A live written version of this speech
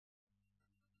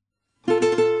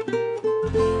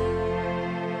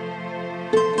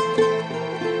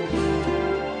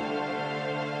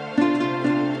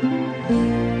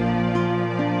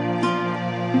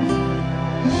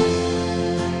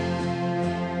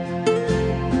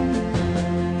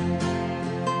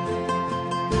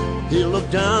He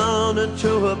looked down into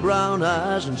her brown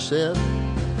eyes and said,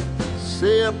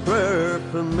 "Say a prayer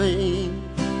for me."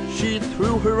 She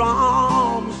threw her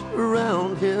arms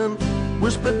around him,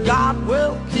 whispered, "God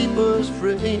will keep us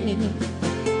free."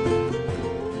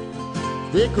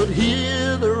 They could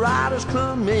hear the riders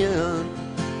come in.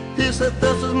 He said,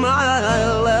 "This is my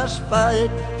last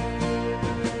fight.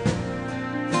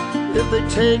 If they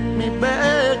take me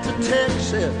back to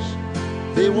Texas,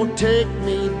 they won't take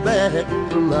me back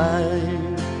to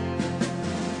life."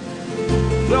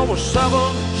 There were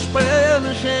 7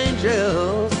 Spanish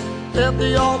angels at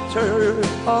the altar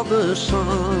of the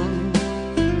sun.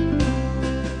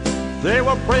 They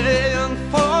were praying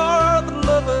for the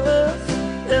lovers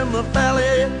in the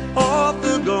valley of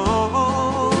the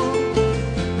gone.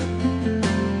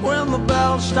 When the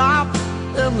bell stopped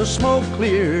and the smoke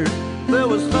cleared, there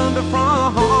was thunder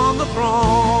from the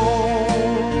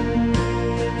throne.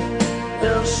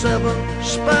 And 7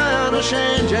 Spanish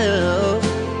angels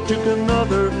took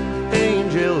another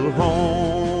angel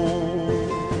home.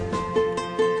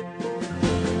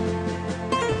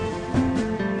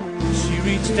 She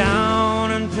reached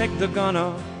down and picked the gun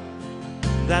up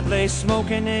that lay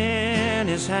smoking in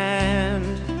his hand.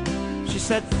 She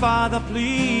said, "Father,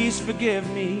 please forgive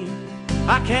me.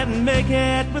 I can't make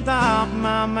it without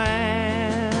my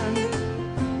man."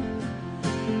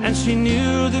 And she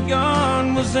knew the gun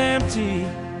was empty,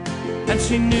 and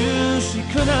she knew she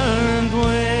couldn't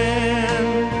win.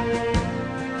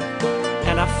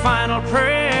 And a final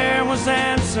prayer was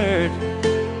answered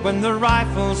when the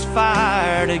rifles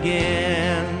fired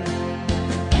again.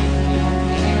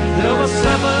 There were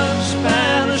 7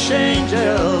 Spanish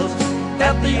angels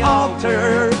at the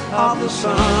altar of the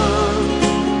sun.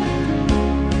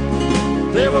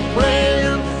 They were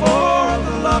praying for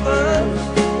the lovers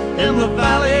in the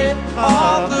valley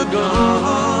of the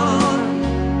gun.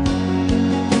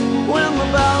 When the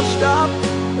bell stopped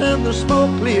and the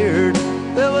smoke cleared,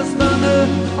 there was thunder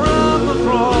from the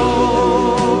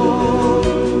throne.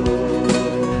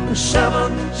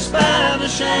 7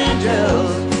 Spanish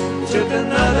angels took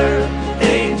another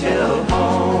angel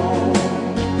home.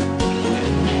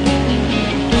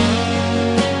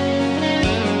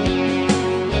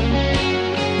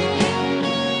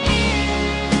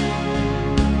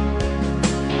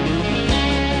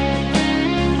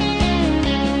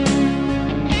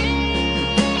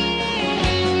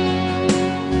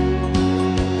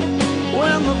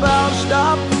 When the bell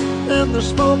stopped and the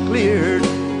smoke cleared,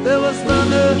 there was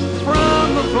thunder from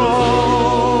the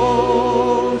throne.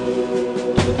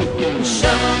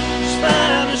 7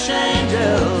 Spanish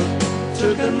angels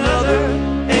took another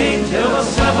angel. There were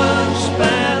 7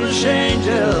 Spanish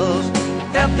angels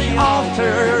at the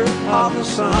altar of the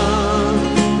sun.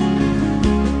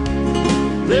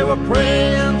 They were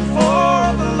praying for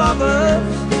the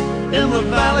lovers in the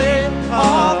valley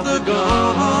of the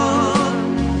gun.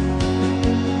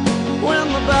 When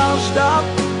the bell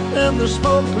stopped and the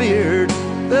smoke cleared,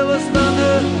 there was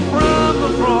thunder from the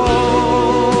throne.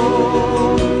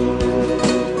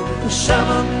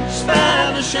 7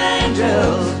 Spanish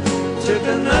angels took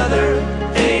another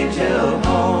angel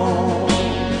home.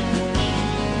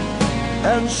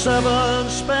 And 7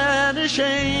 Spanish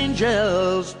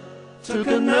angels took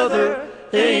another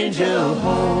angel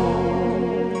home.